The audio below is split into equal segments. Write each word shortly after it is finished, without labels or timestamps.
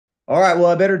All right, well,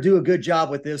 I better do a good job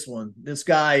with this one. This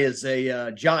guy is a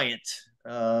giant,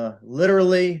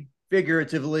 literally,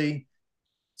 figuratively.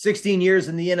 16 years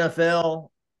in the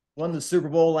NFL, won the Super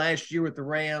Bowl last year with the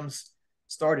Rams,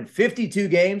 started 52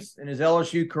 games in his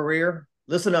LSU career.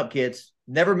 Listen up, kids.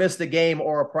 Never missed a game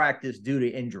or a practice due to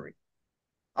injury.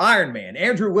 Iron Man,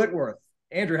 Andrew Whitworth.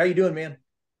 Andrew, how you doing, man?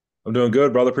 I'm doing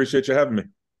good, brother. Appreciate you having me.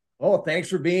 Oh, thanks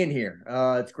for being here.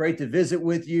 It's great to visit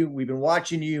with you. We've been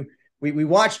watching you. We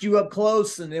watched you up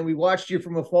close, and then we watched you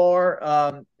from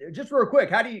afar. Just real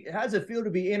quick, how does it feel to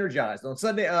be energized on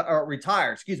Sunday or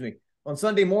retired? Excuse me. On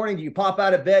Sunday morning, do you pop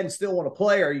out of bed and still want to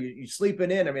play, or are you sleeping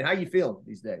in? I mean, how you feeling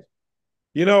these days?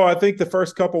 I think the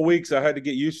first couple weeks I had to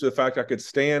get used to the fact I could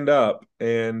stand up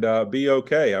and be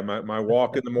okay. My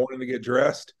walk in the morning to get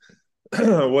dressed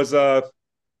was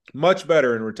much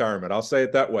better in retirement. I'll say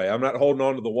it that way. I'm not holding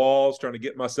on to the walls, trying to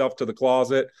get myself to the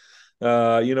closet.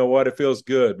 You know what? It feels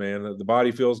good, man. The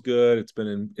body feels good.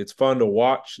 It's fun to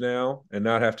watch now and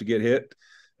not have to get hit,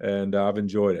 and I've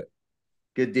enjoyed it.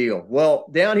 Good deal. Well,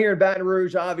 down here in Baton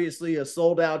Rouge, obviously a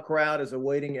sold out crowd is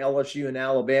awaiting LSU and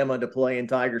Alabama to play in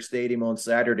Tiger Stadium on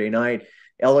Saturday night.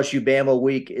 LSU Bama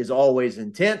week is always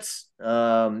intense. What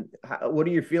are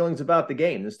your feelings about the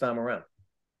game this time around?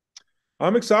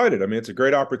 I'm excited. I mean, it's a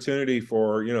great opportunity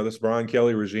for this Brian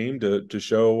Kelly regime to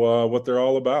show what they're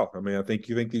all about. I mean,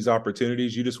 you think these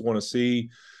opportunities, you just want to see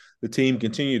the team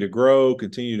continue to grow,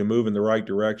 continue to move in the right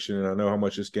direction. And I know how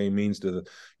much this game means to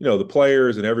the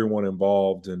players and everyone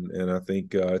involved. And I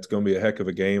think it's going to be a heck of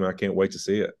a game. I can't wait to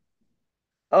see it.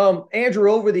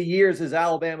 Andrew, over the years, as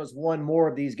Alabama's won more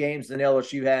of these games than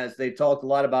LSU has, they've talked a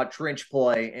lot about trench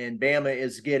play, and Bama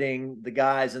is getting the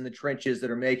guys in the trenches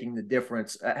that are making the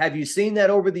difference. Have you seen that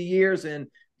over the years? And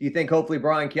do you think hopefully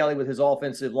Brian Kelly, with his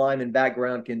offensive line and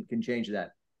background, can change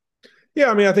that?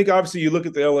 Yeah, I mean, I think obviously you look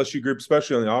at the LSU group,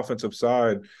 especially on the offensive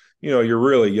side. You're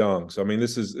really young. So I mean,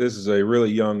 this is a really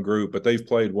young group, but they've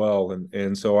played well,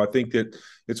 and so I think that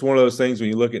it's one of those things when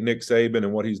you look at Nick Saban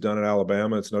and what he's done at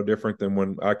Alabama. It's no different than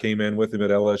when I came in with him at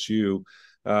LSU.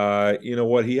 You know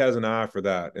what? He has an eye for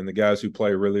that, and the guys who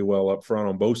play really well up front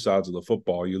on both sides of the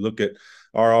football. You look at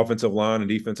our offensive line and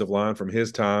defensive line from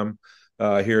his time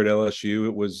here at LSU.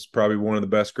 It was probably one of the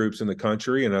best groups in the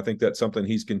country, and I think that's something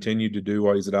he's continued to do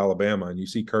while he's at Alabama. And you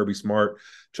see Kirby Smart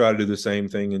try to do the same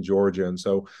thing in Georgia, and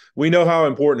so we know how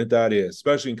important that is,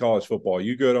 especially in college football.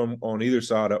 You good on either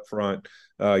side up front,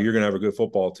 you're going to have a good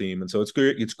football team, and so it's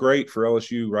great. It's great for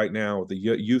LSU right now with the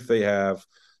youth they have.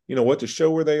 To show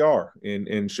where they are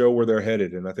and show where they're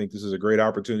headed, and I think this is a great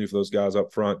opportunity for those guys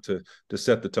up front to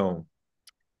set the tone.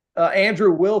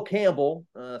 Andrew Will Campbell,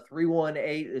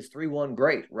 318 is 31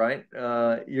 great, right?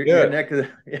 Your Yeah. neck of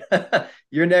the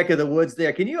your neck of the woods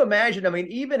there. Can you imagine? I mean,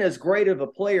 even as great of a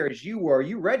player as you were,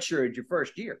 you redshirted your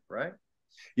first year, right?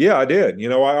 Yeah, I did.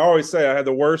 I always say I had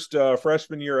the worst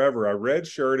freshman year ever. I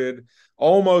redshirted,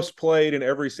 almost played in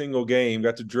every single game,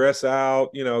 got to dress out.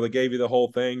 They gave you the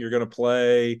whole thing. You're going to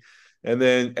play. And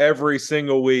then every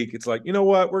single week, it's like, you know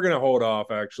what? We're going to hold off,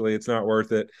 actually. It's not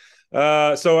worth it.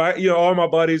 All my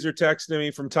buddies are texting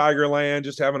me from Tigerland,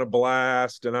 just having a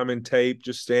blast. And I'm in tape,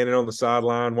 just standing on the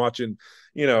sideline watching,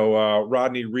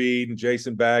 Rodney Reed and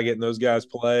Jason Baggett and those guys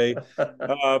play.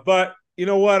 But you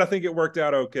know what? I think it worked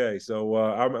out okay. So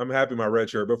I'm happy my red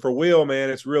shirt. But for Will, man,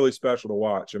 it's really special to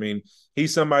watch. I mean,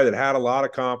 he's somebody that had a lot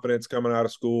of confidence coming out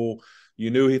of school.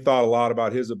 You knew he thought a lot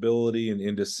about his ability,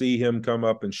 and to see him come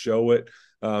up and show it.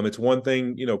 It's one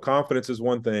thing, confidence is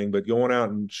one thing, but going out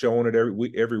and showing it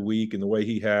every week and the way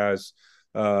he has,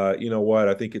 you know what?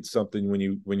 I think it's something when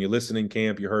you listen in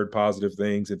camp, you heard positive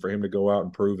things, and for him to go out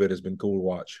and prove it has been cool to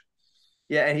watch.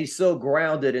 Yeah, and he's so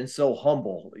grounded and so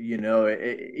humble.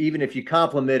 Even if you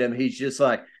compliment him, he's just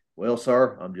like, "Well,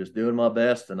 sir, I'm just doing my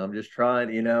best, and I'm just trying."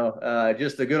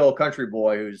 Just a good old country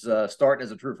boy who's starting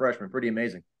as a true freshman. Pretty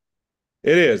amazing.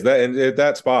 It is that, and at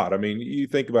that spot. I mean, you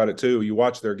think about it too. You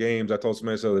watch their games. I told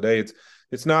somebody the other day,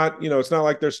 it's not it's not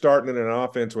like they're starting in an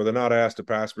offense where they're not asked to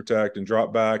pass protect and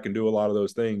drop back and do a lot of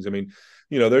those things. I mean,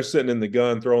 they're sitting in the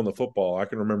gun throwing the football. I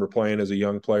can remember playing as a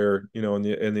young player, in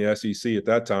the SEC at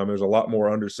that time. There's a lot more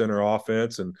under center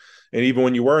offense, and even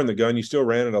when you were in the gun, you still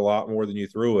ran it a lot more than you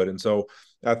threw it. And so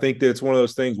I think that it's one of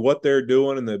those things. What they're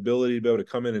doing and the ability to be able to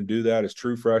come in and do that as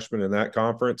true freshmen in that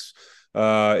conference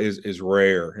is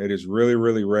rare. It is really,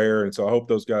 really rare. And so I hope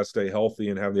those guys stay healthy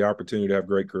and have the opportunity to have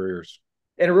great careers.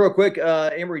 And real quick,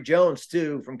 Emory Jones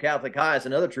too from Catholic High is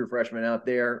another true freshman out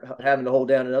there having to hold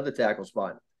down another tackle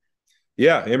spot.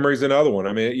 Yeah, Emery's another one.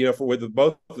 I mean, with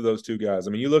both of those two guys,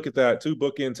 I mean, you look at that, two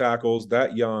bookend tackles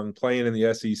that young playing in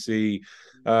the SEC.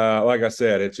 Like I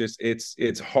said,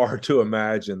 it's hard to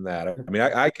imagine that. I mean,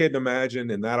 I couldn't imagine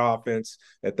in that offense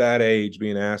at that age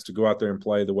being asked to go out there and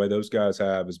play the way those guys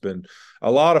have has been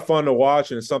a lot of fun to watch,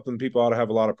 and it's something people ought to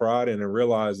have a lot of pride in and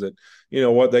realize that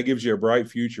that gives you a bright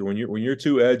future when your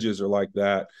two edges are like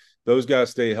that. Those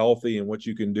guys stay healthy, and what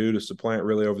you can do to supplant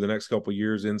really over the next couple of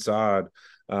years inside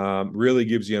really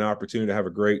gives you an opportunity to have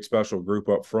a great special group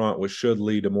up front, which should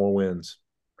lead to more wins.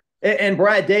 And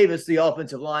Brad Davis, the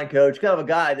offensive line coach, kind of a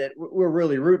guy that we're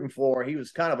really rooting for. He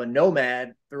was kind of a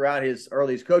nomad throughout his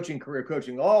earliest coaching career,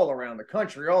 coaching all around the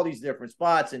country, all these different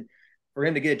spots. And for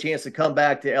him to get a chance to come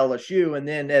back to LSU, and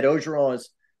then Ed Ogeron is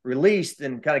released,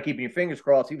 and kind of keeping your fingers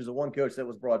crossed, he was the one coach that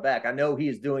was brought back. I know he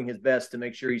is doing his best to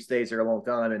make sure he stays there a long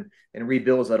time and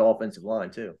rebuilds that offensive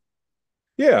line too.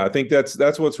 Yeah, I think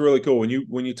that's what's really cool.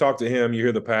 When you talk to him, you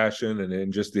hear the passion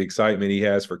and just the excitement he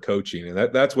has for coaching,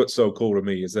 and that's what's so cool to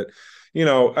me is that,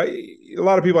 a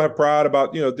lot of people have pride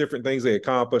about different things they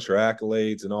accomplish or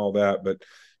accolades and all that, but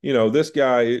this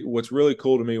guy, what's really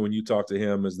cool to me when you talk to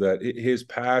him is that his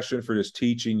passion for just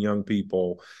teaching young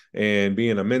people and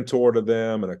being a mentor to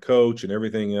them and a coach and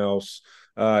everything else.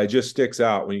 It just sticks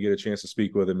out when you get a chance to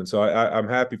speak with him, and so I'm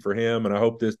happy for him, and I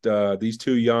hope that these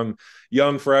two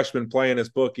young freshmen playing as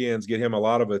bookends get him a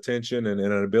lot of attention and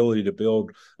an ability to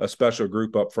build a special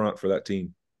group up front for that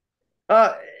team.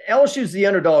 LSU's the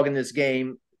underdog in this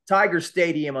game. Tiger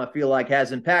Stadium, I feel like,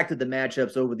 has impacted the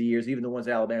matchups over the years, even the ones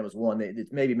Alabama's won.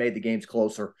 It's maybe made the games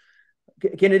closer.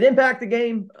 Can it impact the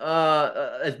game?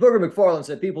 As Booger McFarland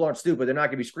said, people aren't stupid. They're not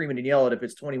going to be screaming and yelling if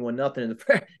it's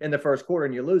 21-0 in the first quarter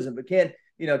and you're losing. But can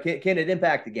it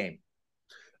impact the game?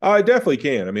 I definitely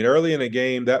can. I mean, early in a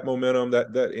game, that momentum,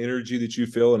 that energy that you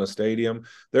feel in a stadium,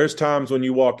 there's times when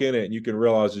you walk in it and you can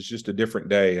realize it's just a different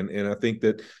day. And I think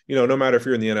that, no matter if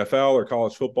you're in the NFL or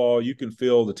college football, you can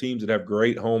feel the teams that have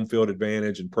great home field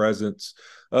advantage and presence.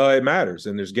 It matters.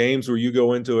 And there's games where you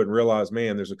go into it and realize,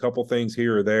 man, there's a couple things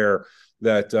here or there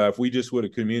that if we just would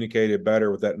have communicated better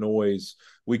with that noise,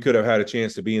 we could have had a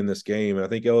chance to be in this game. And I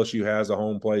think LSU has a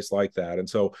home place like that. And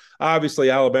so obviously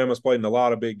Alabama's played in a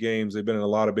lot of big games. They've been in a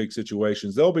lot of big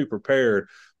situations. They'll be prepared.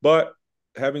 But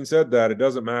having said that, it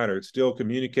doesn't matter. It's still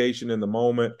communication in the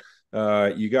moment.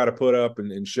 You got to put up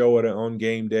and show it on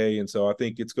game day. And so I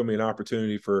think it's going to be an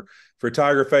opportunity for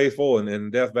Tiger Faithful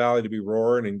and Death Valley to be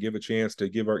roaring and give a chance to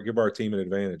give our team an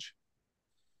advantage.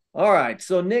 All right.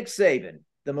 So Nick Saban,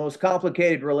 the most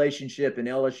complicated relationship in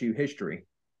LSU history,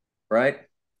 right?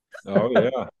 Oh,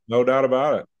 yeah. No doubt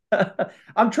about it.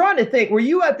 I'm trying to think. Were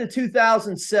you at the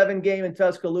 2007 game in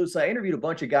Tuscaloosa? I interviewed a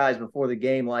bunch of guys before the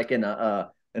game, like in an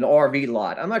RV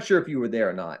lot. I'm not sure if you were there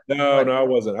or not. No, I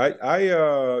wasn't.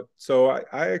 So I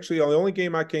actually, the only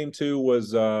game I came to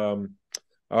was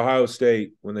Ohio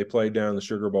State when they played down in the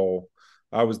Sugar Bowl.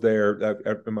 I was there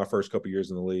in my first couple of years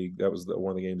in the league. That was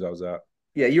one of the games I was at.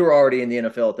 Yeah, you were already in the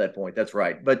NFL at that point. That's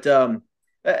right. But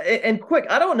and quick,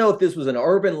 I don't know if this was an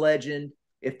urban legend,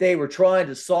 if they were trying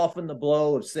to soften the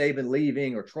blow of Saban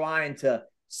leaving or trying to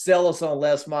sell us on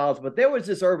Les Miles, but there was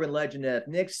this urban legend that if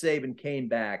Nick Saban came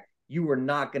back, you were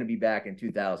not going to be back in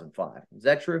 2005. Is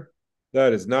that true?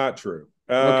 That is not true.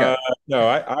 Okay. No,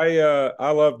 I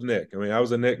loved Nick. I mean, I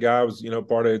was a Nick guy. I was,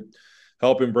 part of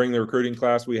helping bring the recruiting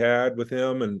class we had with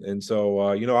him. And so,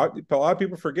 a lot of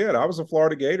people forget I was a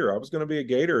Florida Gator. I was going to be a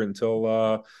Gator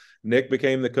until Nick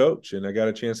became the coach, and I got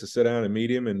a chance to sit down and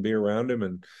meet him and be around him.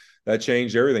 And that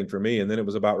changed everything for me. And then it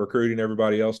was about recruiting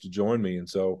everybody else to join me. And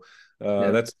so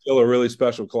that's still a really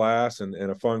special class and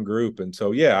a fun group. And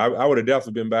so, yeah, I would have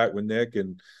definitely been back with Nick.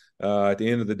 And at the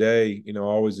end of the day, I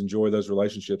always enjoy those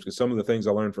relationships because some of the things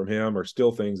I learned from him are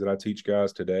still things that I teach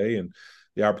guys today. And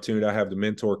the opportunity I have to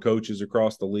mentor coaches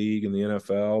across the league and the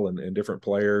NFL and different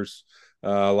players.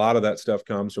 A lot of that stuff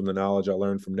comes from the knowledge I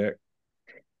learned from Nick.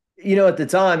 At the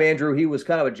time, Andrew, he was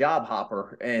kind of a job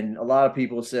hopper, and a lot of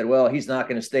people said, well, he's not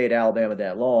going to stay at Alabama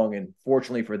that long. And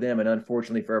fortunately for them and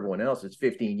unfortunately for everyone else, it's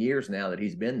 15 years now that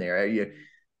he's been there. Are you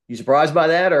surprised by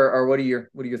that, or what are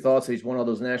your thoughts that he's won all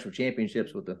those national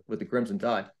championships with the Crimson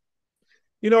Tide?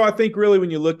 I think really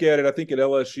when you look at it, I think at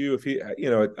LSU, if he, I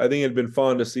think it'd been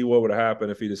fun to see what would have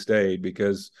happened if he'd have stayed,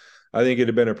 because I think it'd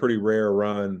have been a pretty rare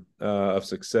run of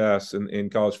success in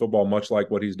college football, much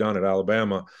like what he's done at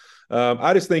Alabama.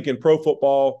 I just think in pro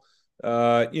football,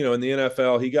 in the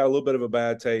NFL, he got a little bit of a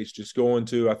bad taste just going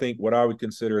to, I think, what I would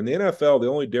consider in the NFL, the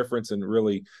only difference in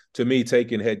really, to me,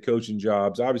 taking head coaching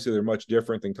jobs, obviously they're much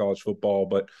different than college football,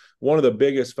 but one of the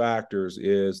biggest factors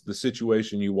is the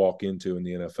situation you walk into in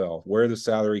the NFL, where the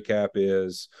salary cap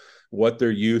is, what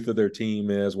their youth of their team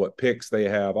is, what picks they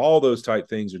have. All those type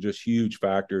things are just huge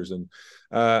factors. And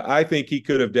I think he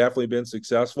could have definitely been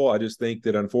successful. I just think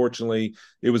that unfortunately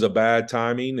it was a bad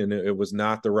timing and it was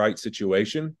not the right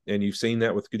situation. And you've seen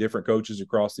that with different coaches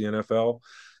across the NFL.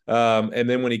 And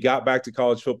then when he got back to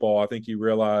college football, I think he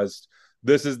realized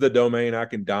this is the domain I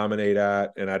can dominate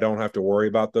at, and I don't have to worry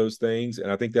about those things.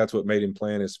 And I think that's what made him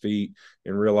plant his feet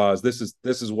and realize this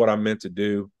is what I'm meant to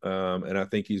do. And I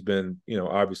think he's been,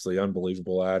 obviously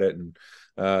unbelievable at it.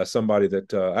 And somebody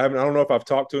that I don't know if I've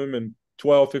talked to him in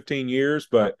 12, 15 years,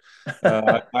 but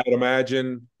I'd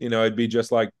imagine, it'd be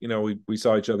just like, we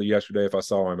saw each other yesterday. If I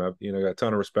saw him, I've, got a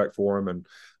ton of respect for him. And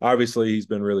obviously he's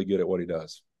been really good at what he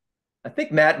does. I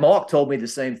think Matt Malk told me the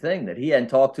same thing, that he hadn't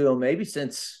talked to him maybe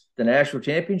since the national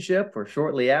championship or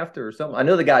shortly after or something. I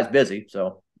know the guy's busy,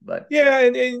 but yeah,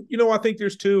 and I think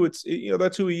there's two. It's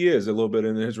that's who he is a little bit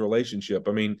in his relationship.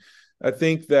 I mean, I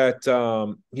think that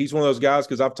he's one of those guys,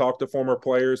 because I've talked to former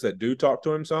players that do talk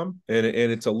to him some, and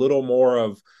it's a little more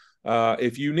of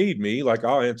if you need me, like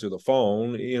I'll answer the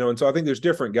phone, and so I think there's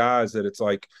different guys that it's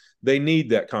like they need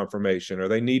that confirmation, or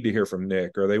they need to hear from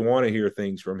Nick, or they want to hear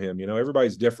things from him.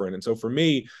 Everybody's different. And so for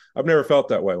me, I've never felt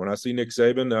that way. When I see Nick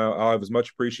Saban, I'll have as much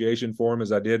appreciation for him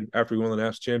as I did after we won the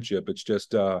national championship. It's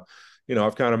just,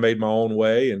 I've kind of made my own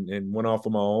way and went off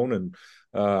on my own. And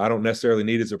I don't necessarily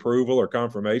need his approval or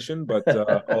confirmation, but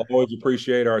I'll always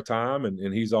appreciate our time.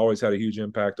 And he's always had a huge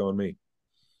impact on me.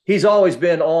 He's always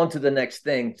been on to the next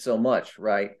thing so much,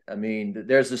 right? I mean,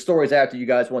 there's the stories after you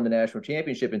guys won the national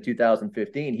championship in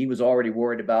 2015. He was already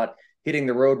worried about hitting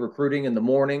the road recruiting in the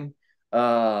morning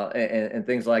and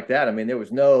things like that. I mean, there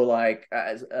was no I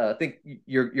think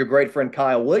your great friend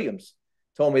Kyle Williams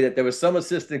told me that there was some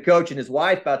assistant coach and his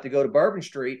wife about to go to Bourbon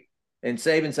Street, and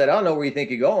Saban said, "I don't know where you think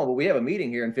you're going, but we have a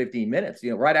meeting here in 15 minutes."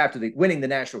 Right after winning the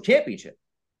national championship.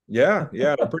 Yeah.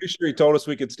 I'm pretty sure he told us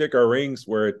we could stick our rings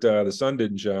where the sun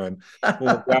didn't shine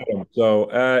when we got him.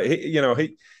 So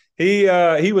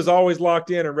he was always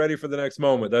locked in and ready for the next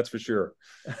moment. That's for sure.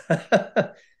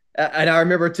 And I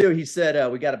remember too, he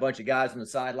said, we got a bunch of guys on the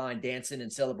sideline dancing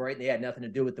and celebrating. They had nothing to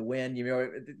do with the win,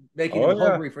 making them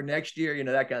hungry for next year,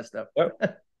 that kind of stuff.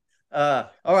 Yep.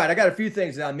 All right. I got a few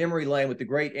things on memory lane with the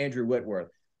great Andrew Whitworth.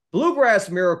 Bluegrass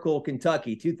Miracle,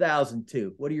 Kentucky,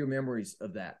 2002. What are your memories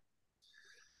of that?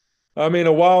 I mean,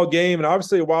 a wild game and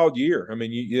obviously a wild year. I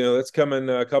mean, that's coming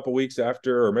a couple weeks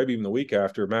after, or maybe even the week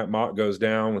after, Matt Mott goes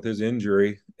down with his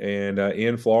injury, and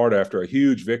in Florida after a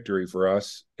huge victory for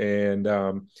us. And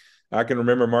I can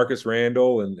remember Marcus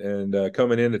Randall and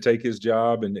coming in to take his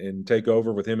job and take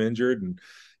over with him injured. And,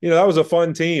 that was a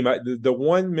fun team. The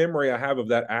one memory I have of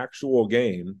that actual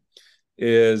game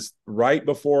is right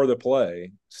before the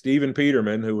play, Stephen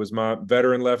Peterman, who was my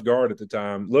veteran left guard at the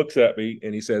time, looks at me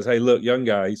and he says, "Hey, look, young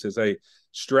guy," he says, "hey,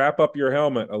 strap up your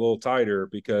helmet a little tighter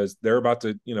because they're about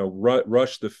to,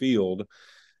 rush the field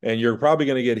and you're probably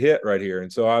going to get hit right here."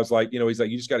 And so I was like, he's like,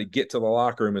 "You just got to get to the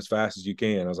locker room as fast as you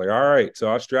can." I was like, "All right."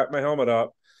 So I strapped my helmet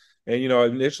up. And,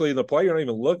 initially in the play, you don't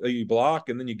even look, you block,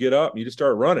 and then you get up and you just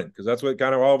start running, because that's what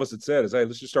kind of all of us had said is, "Hey,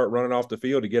 let's just start running off the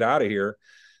field to get out of here."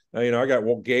 I got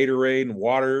Gatorade and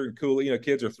water and cool.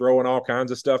 Kids are throwing all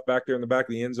kinds of stuff back there in the back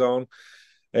of the end zone.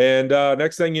 And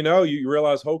next thing you know, you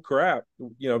realize, oh crap,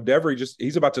 Devery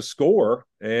he's about to score,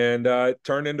 and it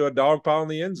turned into a dog pile in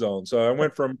the end zone. So I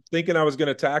went from thinking I was going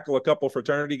to tackle a couple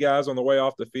fraternity guys on the way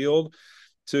off the field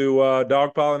to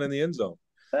dog piling in the end zone.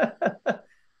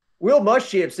 Will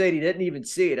Muschamp said he didn't even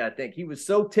see it. I think he was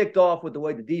so ticked off with the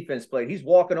way the defense played. He's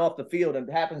walking off the field and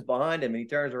it happens behind him, and he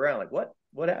turns around like,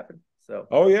 what happened? So,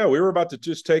 oh yeah, we were about to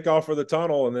just take off for the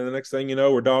tunnel, and then the next thing you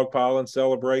know, we're dogpiling,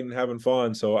 celebrating, having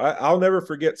fun. So I'll never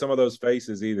forget some of those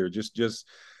faces either. Just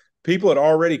people had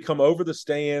already come over the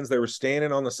stands. They were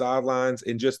standing on the sidelines,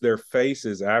 and just their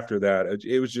faces after that.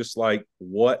 It was just like,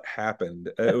 what happened?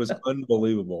 It was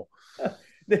unbelievable.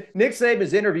 Nick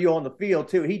Saban's interview on the field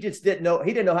too, he just didn't know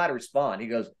how to respond. He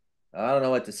goes, "I don't know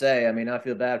what to say. I mean, I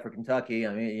feel bad for Kentucky.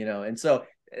 I mean, and so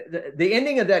the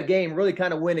ending of that game really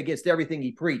kind of went against everything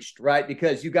he preached, right?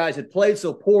 Because you guys had played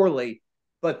so poorly,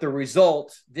 but the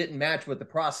result didn't match with the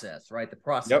process, right? The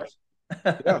process.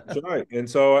 Yep. Yeah, that's right. And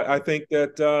so I think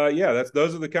that,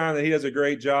 those are the kind that he does a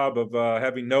great job of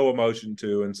having no emotion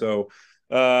to. And so,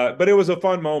 but it was a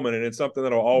fun moment, and it's something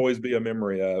that'll always be a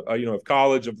memory of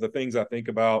college, of the things I think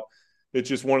about. It's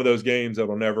just one of those games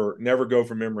that'll never go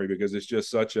from memory, because it's just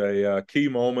such a key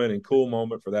moment and cool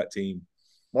moment for that team.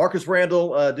 Marcus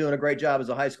Randall doing a great job as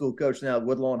a high school coach now at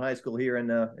Woodlawn High School here in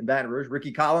Baton Rouge.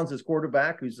 Ricky Collins is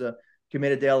quarterback, who's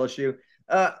committed to LSU.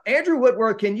 Andrew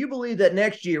Whitworth, can you believe that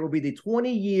next year will be the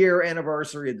 20-year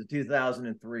anniversary of the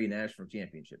 2003 National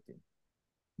Championship team?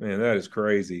 Man, that is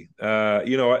crazy.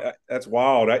 That's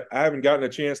wild. I haven't gotten a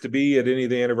chance to be at any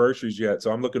of the anniversaries yet,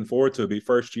 so I'm looking forward to it. Be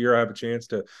first year I have a chance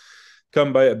to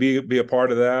come by, be a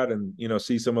part of that, and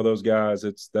see some of those guys.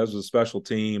 That was a special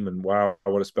team, and wow,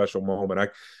 what a special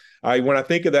moment. I when I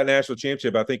think of that national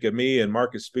championship, I think of me and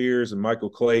Marcus Spears and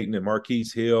Michael Clayton and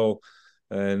Marquise Hill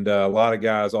and a lot of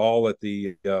guys all at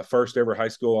the first ever high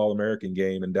school All-American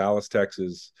game in Dallas,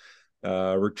 Texas.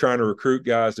 We're trying to recruit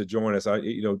guys to join us.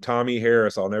 Tommy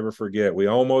Harris, I'll never forget. We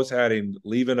almost had him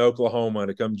leaving Oklahoma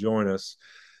to come join us,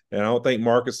 and I don't think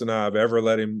Marcus and I have ever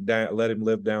let him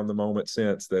live down the moment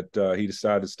since that he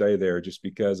decided to stay there, just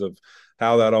because of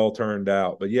how that all turned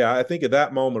out. But yeah, I think at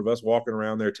that moment of us walking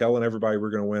around there telling everybody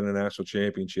we're going to win a national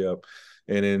championship,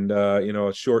 and in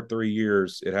a short 3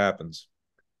 years, it happens.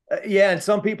 Yeah, and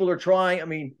some people are trying. I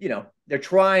mean, they're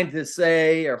trying to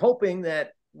say or hoping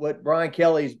that what Brian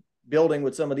Kelly's building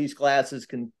with some of these classes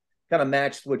can kind of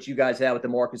match what you guys have with the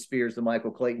Marcus Spears, the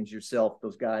Michael Claytons, yourself,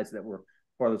 those guys that were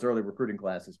part of those early recruiting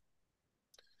classes.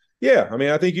 Yeah, I mean,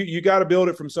 I think you got to build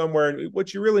it from somewhere. And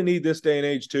what you really need this day and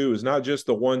age too is not just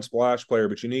the one splash player,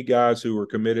 but you need guys who are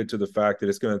committed to the fact that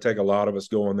it's going to take a lot of us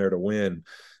going there to win.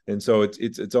 And so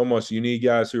it's almost, you need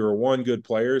guys who are, one, good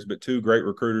players, but two, great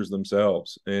recruiters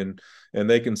themselves, and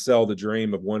they can sell the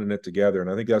dream of winning it together. And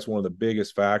I think that's one of the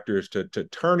biggest factors to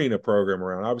turning a program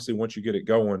around. Obviously, once you get it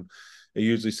going, it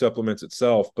usually supplements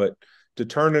itself, but to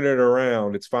turning it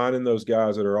around, it's finding those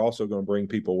guys that are also going to bring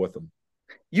people with them.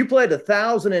 You played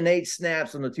 1,008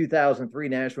 snaps on the 2003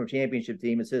 national championship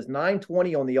team. It says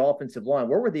 920 on the offensive line.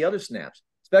 Where were the other snaps?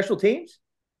 Special teams?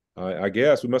 I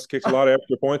guess we must have kicked a lot of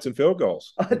extra points and field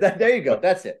goals. There you go.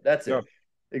 That's it. Yeah.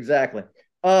 Exactly.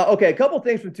 Okay, a couple of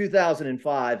things from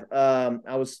 2005.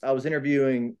 I was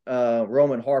interviewing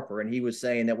Roman Harper, and he was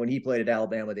saying that when he played at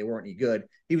Alabama, they weren't any good.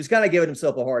 He was kind of giving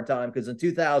himself a hard time because in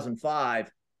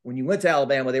 2005, when you went to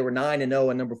Alabama, they were 9-0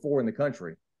 and number 4 in the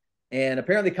country. And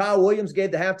apparently Kyle Williams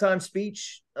gave the halftime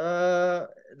speech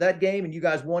that game, and you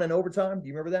guys won in overtime. Do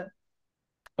you remember that?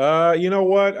 You know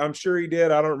what? I'm sure he did.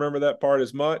 I don't remember that part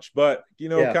as much, but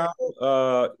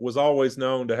Kyle was always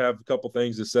known to have a couple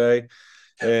things to say.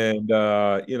 And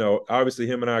obviously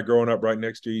him and I growing up right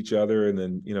next to each other, and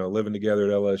then living together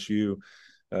at LSU,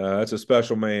 that's a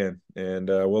special man, and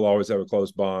we'll always have a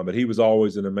close bond. But he was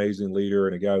always an amazing leader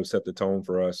and a guy who set the tone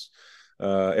for us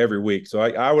every week. So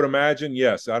I would imagine,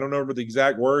 yes, I don't remember the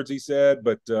exact words he said,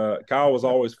 but Kyle was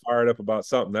always fired up about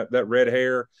something. That red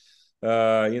hair,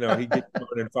 he'd get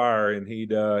in fire, and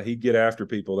he'd get after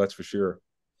people. That's for sure.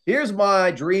 Here's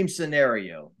my dream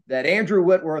scenario: that Andrew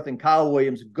Whitworth and Kyle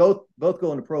Williams both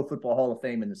go into Pro Football Hall of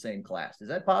Fame in the same class. Is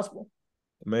that possible?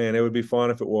 Man, it would be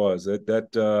fun if it was.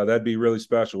 That'd be really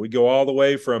special. We go all the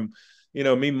way from,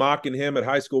 me mocking him at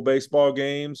high school baseball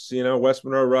games, West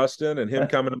Monroe Ruston, and him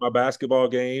coming to my basketball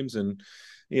games, and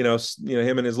him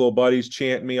and his little buddies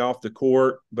chanting me off the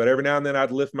court. But every now and then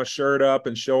I'd lift my shirt up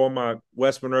and show them my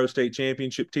West Monroe State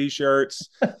Championship T-shirts,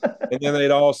 and then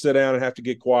they'd all sit down and have to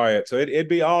get quiet. So it'd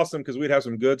be awesome because we'd have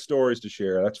some good stories to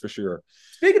share. That's for sure.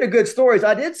 Speaking of good stories,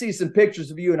 I did see some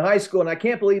pictures of you in high school, and I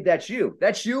can't believe that's you.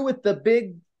 That's you with the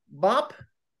big mop?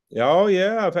 Oh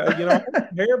yeah, I've had, I had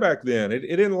hair back then. It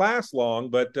didn't last long,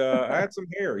 but I had some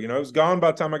hair. It was gone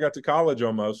by the time I got to college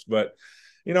almost. But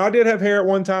I did have hair at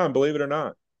one time, believe it or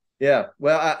not. Yeah,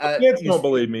 well, kids don't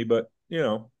believe me, but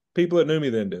people that knew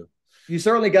me then do. You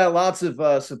certainly got lots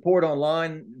of support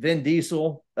online. Vin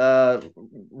Diesel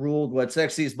ruled what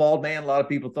sexiest bald man. A lot of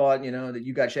people thought that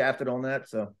you got shafted on that.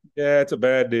 So yeah, it's a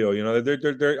bad deal.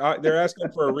 They're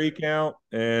asking for a recount,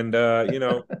 and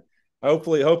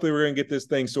hopefully we're gonna get this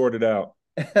thing sorted out.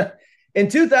 In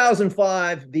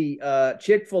 2005, the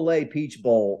Chick-fil-A Peach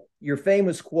Bowl, your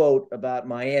famous quote about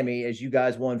Miami as you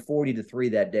guys won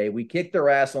 40-3 that day. We kicked their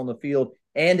ass on the field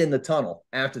and in the tunnel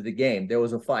after the game. There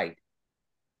was a fight.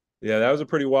 Yeah, that was a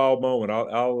pretty wild moment.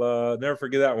 I'll never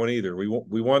forget that one either.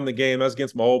 We won the game. That was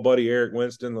against my old buddy Eric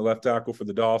Winston, the left tackle for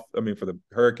the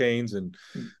Hurricanes, and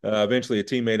eventually a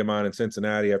teammate of mine in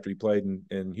Cincinnati after he played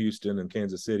in Houston and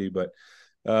Kansas City. But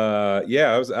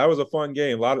that was a fun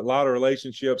game. A lot of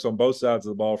relationships on both sides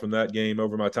of the ball from that game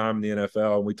over my time in the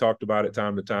NFL, and we talked about it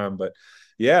time to time. But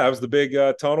yeah, it was the big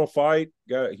tunnel fight.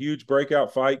 Got a huge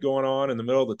breakout fight going on in the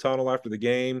middle of the tunnel after the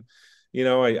game.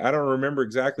 I don't remember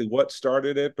exactly what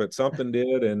started it, but something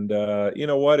did. And you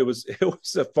know what? It was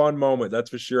a fun moment,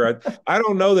 that's for sure. I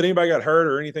don't know that anybody got hurt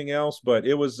or anything else, but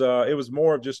it was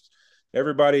more of just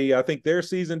everybody. I think their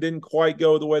season didn't quite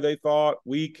go the way they thought.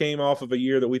 We came off of a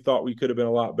year that we thought we could have been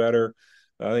a lot better.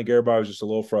 I think everybody was just a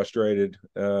little frustrated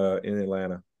in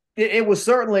Atlanta. It was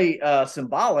certainly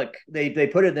symbolic. They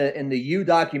put it in the U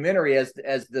documentary as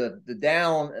the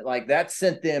down, like that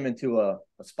sent them into a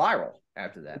spiral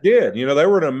after that. It did. You know, they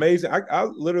were an amazing. I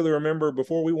literally remember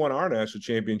before we won our national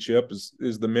championship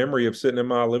is the memory of sitting in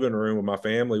my living room with my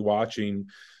family watching,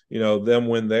 you know, them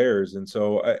win theirs. And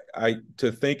so I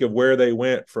to think of where they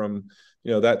went from,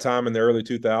 you know, that time in the early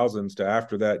 2000s to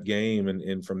after that game,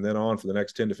 and from then on for the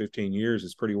next 10 to 15 years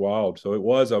is pretty wild. So it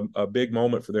was a big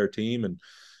moment for their team, and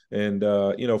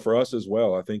you know, for us as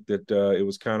well. I think that it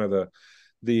was kind of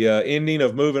the ending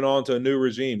of moving on to a new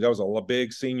regime. That was a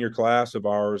big senior class of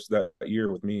ours that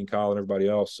year with me and Kyle and everybody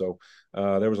else. So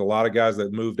there was a lot of guys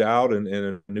that moved out, and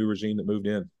a new regime that moved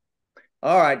in.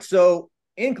 All right. So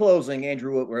in closing,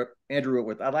 Andrew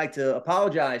Whitworth, I'd like to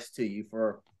apologize to you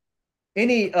for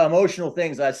any emotional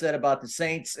things I said about the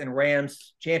Saints and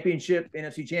Rams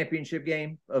NFC championship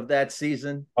game of that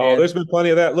season. Oh, there's been plenty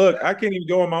of that. Look, I can't even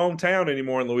go in my own town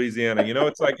anymore in Louisiana. You know,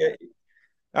 it's like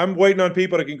I'm waiting on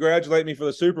people to congratulate me for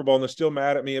the Super Bowl, and they're still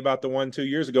mad at me about the one 2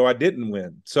 years ago I didn't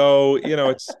win. So, you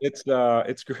know,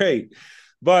 it's great,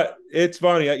 but it's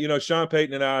funny. You know, Sean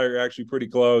Payton and I are actually pretty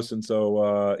close, and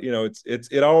so you know,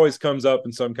 it always comes up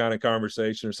in some kind of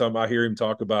conversation or something. I hear him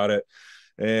talk about it,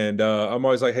 and I'm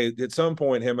always like, hey, at some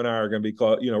point, him and I are going to be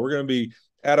close. You know, we're going to be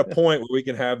at a point where we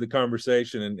can have the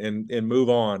conversation and move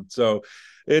on. So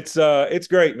it's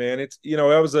great, man. It's, you know,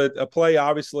 that was a play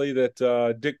obviously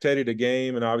that dictated a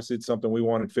game, and obviously it's something we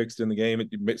wanted fixed in the game.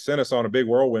 It sent us on a big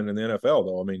whirlwind in the NFL,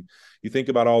 though. I mean, you think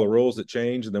about all the rules that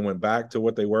changed and then went back to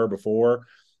what they were before.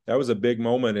 That was a big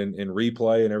moment in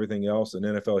replay and everything else in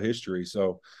NFL history.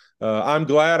 So I'm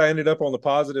glad I ended up on the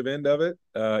positive end of it,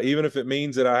 even if it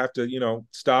means that I have to, you know,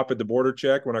 stop at the border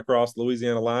check when I cross the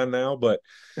Louisiana line now. But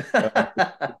uh,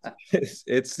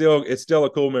 it's still a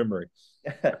cool memory.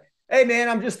 Hey man,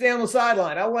 I'm just staying on the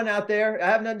sideline. I went out there. I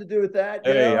have nothing to do with that.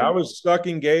 You Hey, know, I was stuck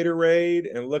in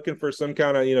Gatorade and looking for some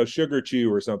kind of, you know, sugar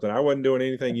chew or something. I wasn't doing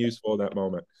anything useful in that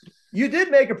moment. you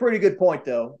did make a pretty good point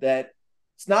though, that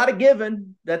it's not a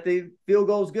given that the field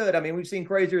goal is good. I mean, we've seen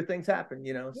crazier things happen,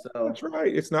 you know. Yeah, So that's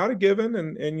right. It's not a given,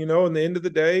 and you know, in the end of the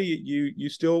day, you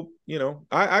still, you know,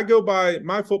 I go by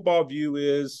my football view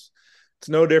is it's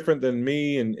no different than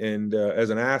me and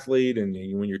as an athlete, and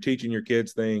when you're teaching your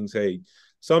kids things, hey,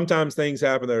 sometimes things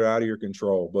happen that are out of your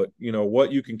control, but you know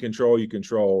what you can control, you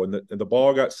control. And the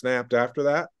ball got snapped after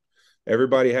that.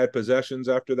 Everybody had possessions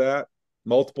after that,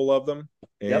 multiple of them,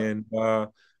 yep. and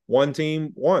one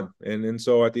team won. And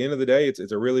so at the end of the day,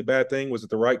 it's a really bad thing. Was it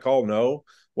the right call? No,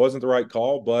 wasn't the right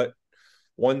call, but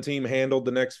one team handled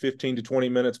the next 15 to 20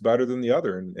 minutes better than the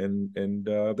other,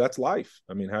 and that's life.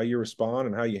 I mean, how you respond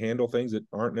and how you handle things that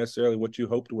aren't necessarily what you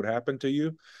hoped would happen to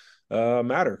you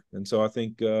matter. And so I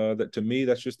think that to me,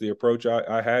 that's just the approach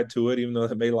I had to it, even though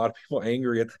that made a lot of people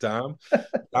angry at the time.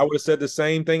 I would have said the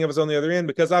same thing if I was on the other end,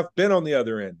 because I've been on the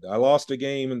other end. I lost a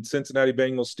game in Cincinnati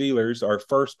Bengals Steelers, our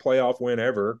first playoff win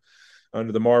ever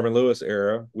under the Marvin Lewis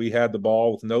era. We had the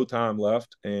ball with no time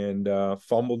left and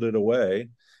fumbled it away,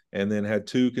 and then had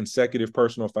two consecutive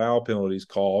personal foul penalties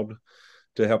called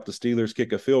to help the Steelers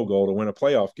kick a field goal to win a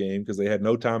playoff game because they had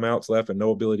no timeouts left and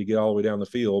no ability to get all the way down the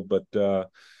field. But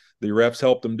the refs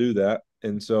helped them do that.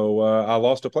 And so I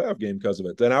lost a playoff game because of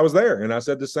it. Then I was there, and I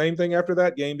said the same thing after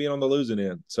that game being on the losing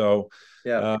end. So,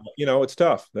 Yeah. you know, it's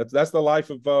tough. That's the life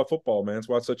of football, man. That's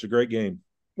why it's such a great game.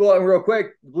 Well, and real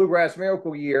quick, Bluegrass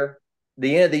Miracle year,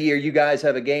 the end of the year, you guys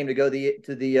have a game to go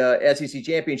to the SEC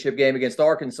championship game against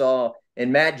Arkansas,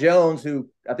 and Matt Jones, who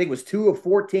I think was 2 of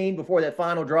 14 before that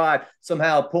final drive,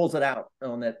 somehow pulls it out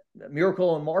on that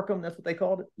Miracle on Markham. That's what they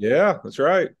called it. Yeah, that's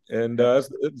right. And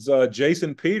it's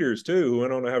Jason Peters too, who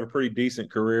went on to have a pretty decent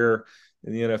career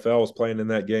in the NFL, was playing in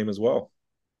that game as well.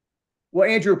 Well,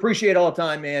 Andrew, appreciate all the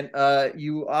time, man.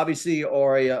 You obviously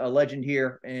are a legend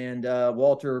here, and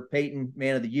Walter Payton,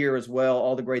 Man of the Year as well.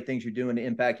 All the great things you're doing to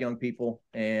impact young people,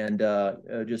 and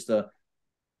just a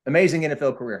amazing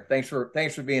NFL career. Thanks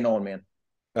for being on, man.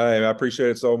 Hey, I appreciate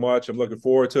it so much. I'm looking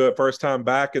forward to it. First time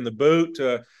back in the boot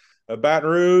to Baton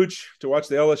Rouge to watch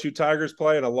the LSU Tigers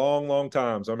play in a long, long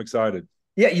time. So I'm excited.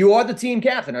 Yeah, you are the team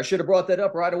captain. I should have brought that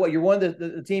up right away. You're one of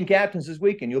the team captains this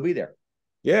weekend. You'll be there.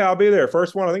 Yeah, I'll be there.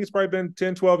 First one. I think it's probably been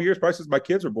 10, 12 years, probably since my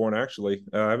kids were born, actually.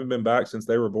 I haven't been back since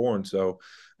they were born. So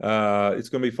it's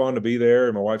going to be fun to be there.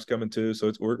 And my wife's coming too.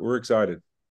 So we're excited.